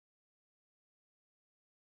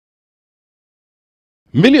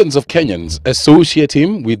Millions of Kenyans associate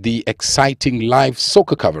him with the exciting live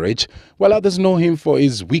soccer coverage, while others know him for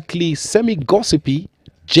his weekly semi-gossipy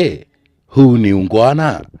Je, Hu ni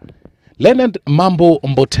Ungwana. Leonard Mambo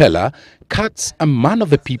Mbotela cuts a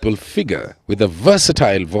man-of-the-people figure with a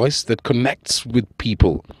versatile voice that connects with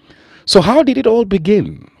people. So how did it all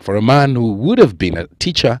begin for a man who would have been a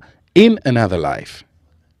teacher in another life?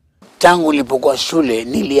 Tangu nilipokuwa shule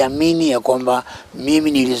niliamini ya kwamba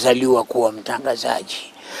mimi nilizaliwa kuwa mtangazaji.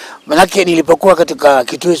 Manake nilipokuwa katika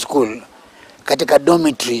kituo school, katika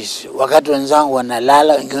dormitories, wakati wenzangu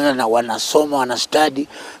wanalala, wengine wanasoma, wanastudy,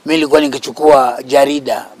 mimi nilikuwa nikichukua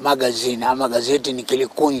jarida, magazine ama gazeti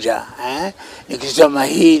nikilikunja, nikisema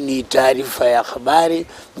hii ni taarifa ya habari,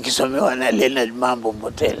 nikisomewa na Leonard Mambo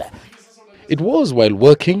Mbotela. It was while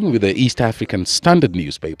working with the East African Standard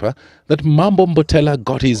newspaper that Mambo Mbotela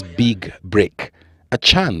got his big break, a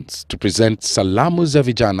chance to present Salamu za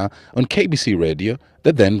Vijana on KBC Radio,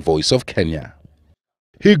 the then Voice of Kenya.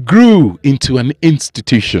 He grew into an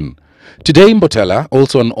institution. Today, Mbotela,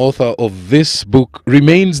 also an author of this book,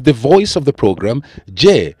 remains the voice of the program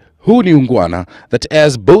Je, Hu ni Ungwana, that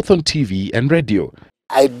airs both on TV and radio.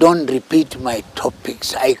 I don't repeat my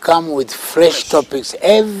topics. I come with fresh topics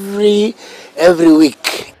every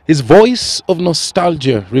week. His voice of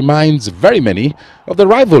nostalgia reminds very many of the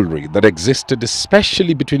rivalry that existed,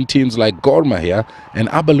 especially between teams like Gor Mahia and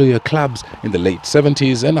Abaluya clubs in the late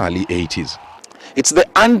 70s and early 80s. It's the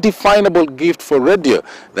undefinable gift for radio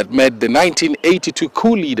that made the 1982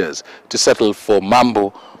 coup leaders to settle for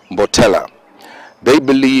Mambo Mbotela. They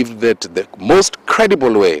believed that the most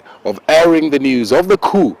credible way of airing the news of the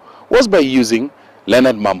coup was by using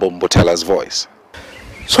Leonard Mambo Mbotela's voice.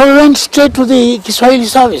 So we went straight to the Kiswahili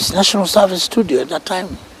Service, National Service studio at that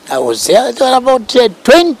time. I was there. There were about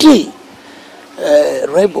 20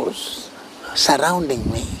 rebels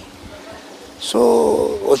surrounding me.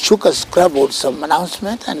 So Ochuka scribbled some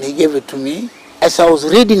announcement and he gave it to me. As I was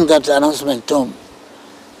reading that announcement, Tom,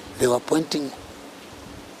 they were pointing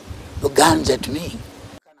the guns at me.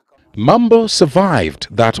 Mambo survived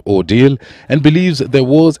that ordeal and believes there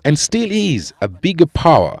was and still is a bigger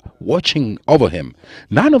power watching over him.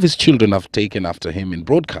 None of his children have taken after him in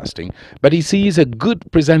broadcasting, but he sees a good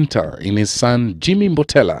presenter in his son Jimmy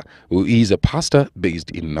Mbotela, who is a pastor based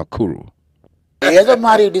in Nakuru. He has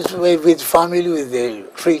married this way with family with the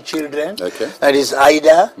 3 children. Okay. That is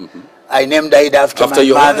Ida. I named Ida after my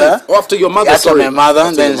mother. Oh, after your mother, after sorry. my mother. After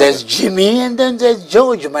And then there's Jimmy, and then there's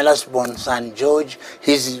George, my last born son, George.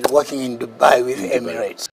 He's working in Dubai with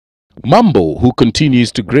Emirates. Mambo, who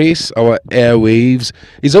continues to grace our airwaves,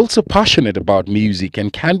 is also passionate about music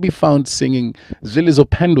and can be found singing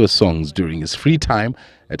Zilizopendwa songs during his free time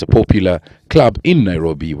at a popular club in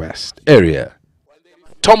Nairobi West area.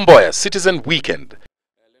 Mboya Citizen Weekend.